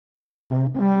Good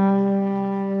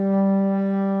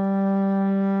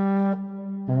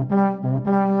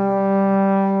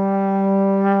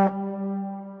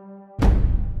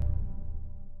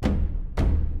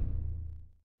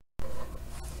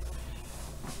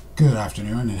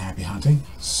afternoon and happy hunting.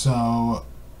 So,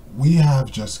 we have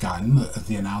just gotten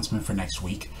the announcement for next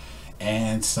week,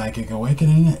 and Psychic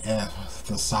Awakening,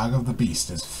 the Saga of the Beast,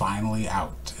 is finally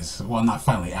out. Well, not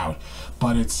finally out,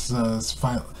 but it's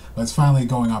finally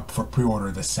going up for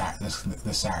pre-order this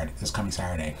coming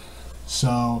Saturday.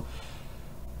 So,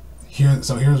 here's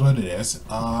what it is.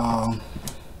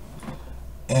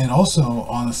 And also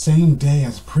on the same day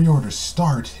as pre-orders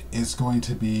start is going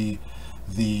to be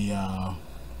the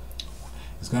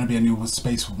it's going to be a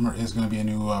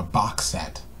new box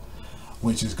set,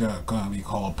 which is going to be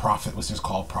called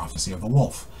Prophecy of the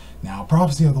Wolf. Now,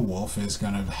 Prophecy of the Wolf is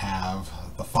going to have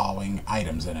the following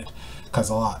items in it, because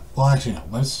well, actually no.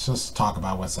 Let's just talk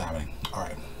about what's happening. All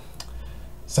right,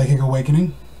 Psychic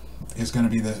Awakening is going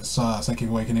to be Psychic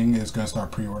Awakening is going to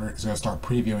start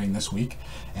previewing this week,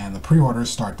 and the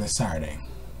pre-orders start this Saturday.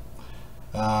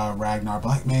 Ragnar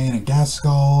Blackmane and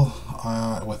Gaskell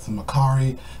with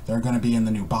Makari, they're going to be in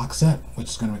the new box set, which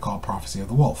is going to be called Prophecy of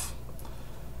the Wolf.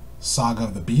 Saga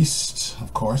of the Beast,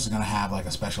 of course, is going to have like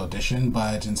a special edition,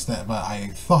 but I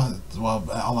thought, well,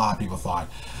 a lot of people thought,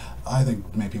 I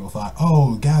think many people thought,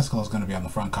 oh, Gaskell is going to be on the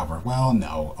front cover. Well,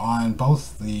 no. On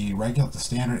both the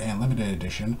standard and limited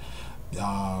edition,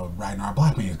 Ragnar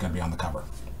Blackmane is going to be on the cover.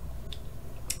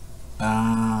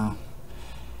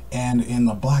 And in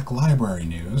the Black Library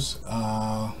news,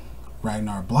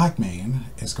 Ragnar Blackmane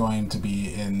is going to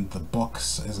be in the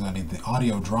books, is going to be the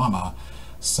audio drama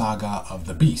Saga of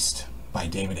the Beast by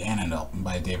David Annandale.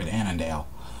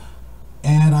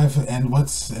 And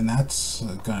that's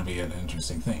going to be an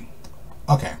interesting thing.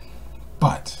 Okay,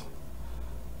 but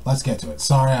let's get to it.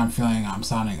 Sorry if I'm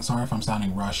sounding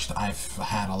rushed. I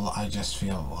just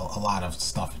feel a lot of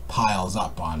stuff piles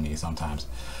up on me sometimes.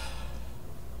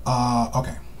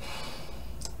 Okay.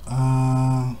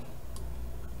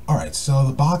 Alright, so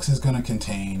the box is going to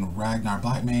contain Ragnar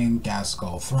Blackmane,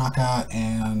 Gaskell Thraka,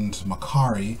 and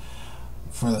Makari.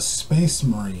 For the Space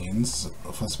Marines,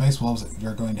 for the Space Wolves,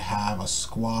 you're going to have a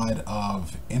squad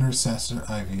of not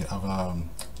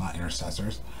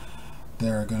intercessors.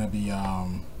 They're going to be,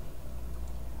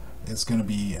 it's going to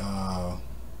be,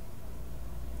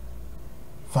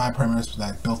 5 primaries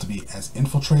that built to be as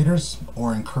infiltrators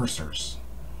or incursors.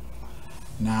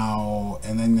 Now,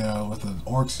 and then with the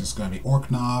orcs, it's going to be orc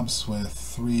knobs with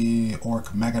 3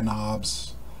 orc mega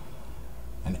knobs,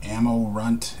 an ammo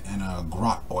runt, and a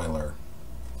grot oiler.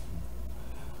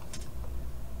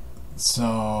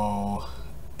 So,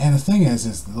 and the thing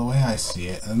is the way I see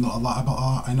it, and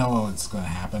I know what's going to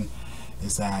happen,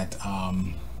 is that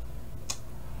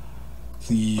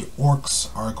the orcs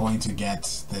are going to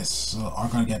get this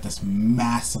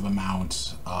massive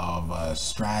amount of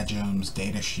stratagems,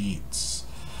 data sheets.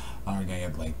 Are going to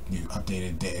get like new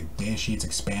updated data sheets,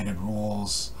 expanded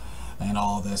rules, and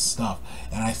all this stuff.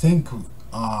 And I think with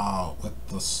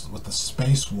the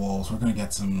Space Wolves, we're going to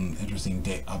get some interesting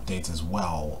updates as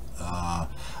well.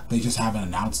 They just haven't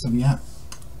announced them yet,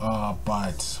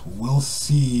 but we'll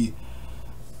see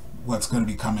what's going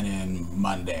to be coming in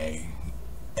Monday,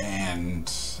 and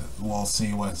we'll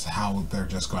see how they're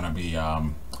just going to be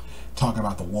talking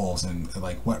about the wolves and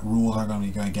like what rules are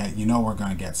going to get. You know, we're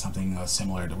going to get something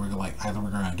similar to either we're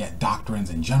going to get doctrines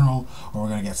in general, or we're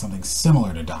going to get something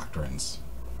similar to doctrines.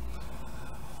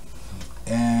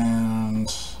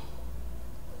 And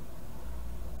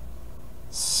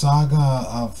Saga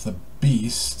of the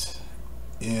Beast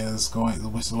is going,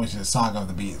 which is Saga of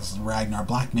the Beast, Ragnar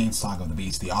Blackmane's Saga of the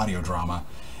Beast, the audio drama,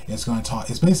 is going to talk.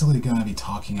 It's basically going to be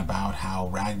talking about how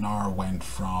Ragnar went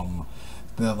from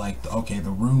the the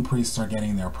rune priests are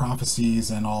getting their prophecies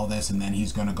and all this, and then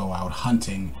he's going to go out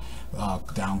hunting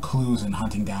down clues and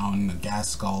hunting down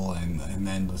Gaskell, and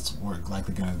then we're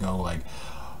likely going to go like,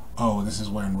 oh, this is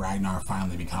when Ragnar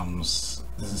finally becomes.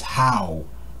 This is how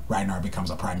Ragnar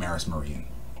becomes a Primaris Marine.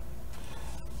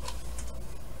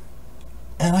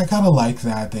 And I kind of like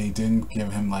that they didn't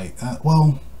give him like,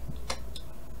 well,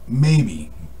 maybe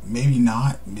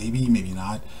not, maybe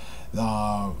not.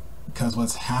 Because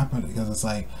what's happened, because it's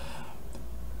like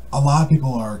a lot of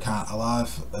people are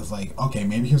it's like, okay,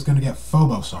 maybe he was going to get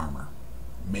Phobos armor,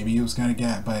 maybe he was going to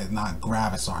get, but not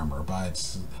Gravis armor,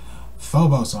 but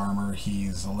Phobos armor.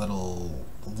 He's a little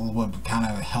would kind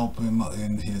of help him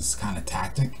in his kind of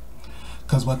tactic,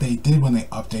 because what they did when they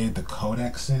updated the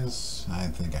codexes, I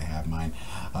think I have mine,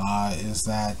 is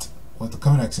that what the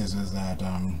codex is that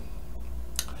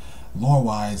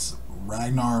lore-wise,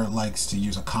 Ragnar likes to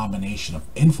use a combination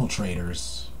of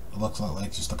infiltrators. It looks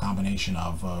like just a combination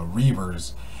of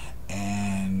Reavers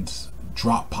and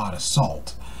drop pod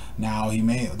assault. Now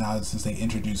since they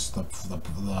introduced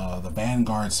the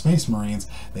Vanguard Space Marines,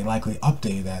 they likely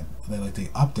updated that. They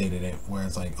updated it where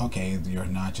it's like, okay, you're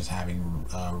not just having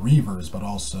Reavers, but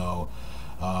also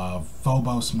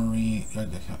Phobos Marine,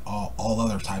 all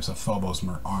other types of Phobos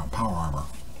power armor.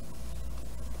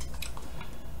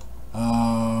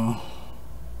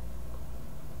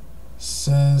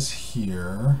 Says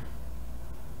here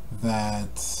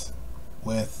that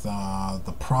with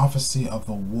the prophecy of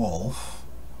the wolf,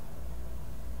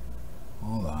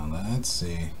 hold on, let's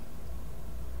see,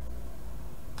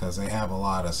 because they have a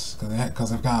lot of,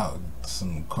 because they've got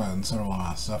some quite considerable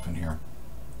amount of stuff in here.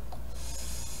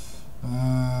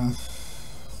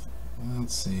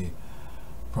 Let's see.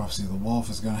 Prophecy of the Wolf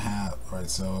is going to have, right,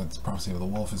 so it's Prophecy of the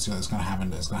Wolf is going to have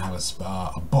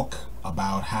a book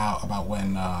about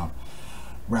when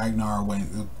Ragnar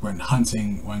went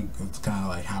hunting, when it's kind of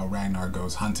like how Ragnar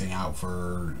goes hunting out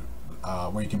for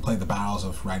where you can play the battles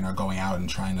of Ragnar going out and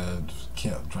trying to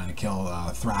kill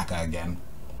Thraka again.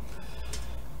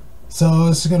 So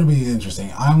it's going to be interesting.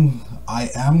 I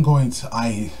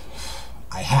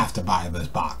have to buy this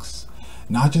box.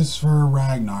 Not just for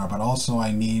Ragnar, but also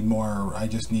I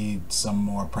just need some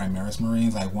more Primaris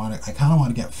Marines. I kind of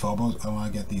want to get Phobos. I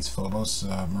want to get these Phobos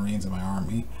Marines in my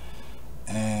army,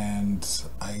 and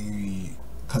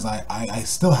because I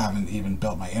still haven't even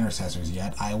built my intercessors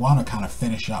yet. I want to kind of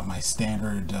finish up my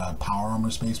standard power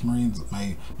armor Space Marines,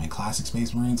 my classic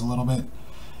Space Marines a little bit,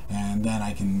 and then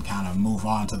I can kind of move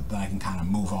on to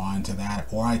that,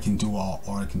 or I can do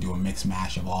a mix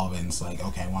mash of all of it. And it's like,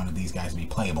 okay, I wanted these guys to be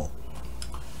playable.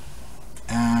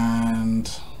 And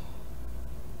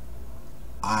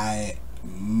I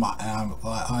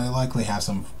likely have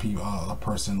a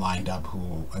person lined up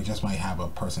who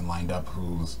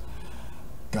who's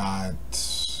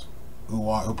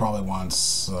who probably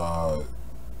wants the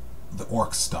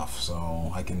orc stuff,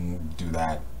 so I can do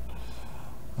that.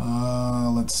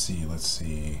 Let's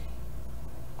see.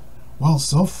 Well,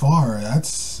 so far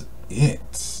that's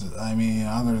it. I mean,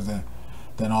 other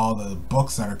than all the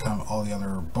books that are all the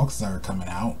other books that are coming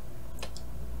out.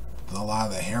 A lot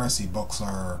of the heresy books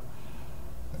are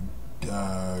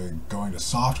going to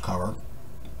soft cover.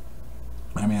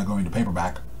 I mean, going to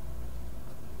paperback,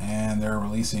 and they're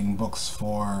releasing books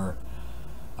for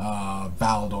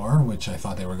Valdor, which I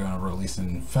thought they were going to release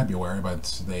in February,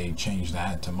 but they changed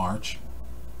that to March.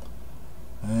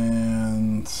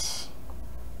 And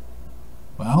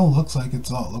well, looks like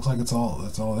it's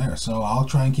all there. So I'll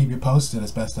try and keep you posted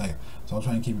as best I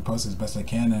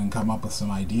can and come up with some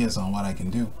ideas on what I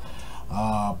can do.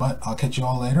 But I'll catch you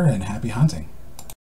all later, and happy hunting.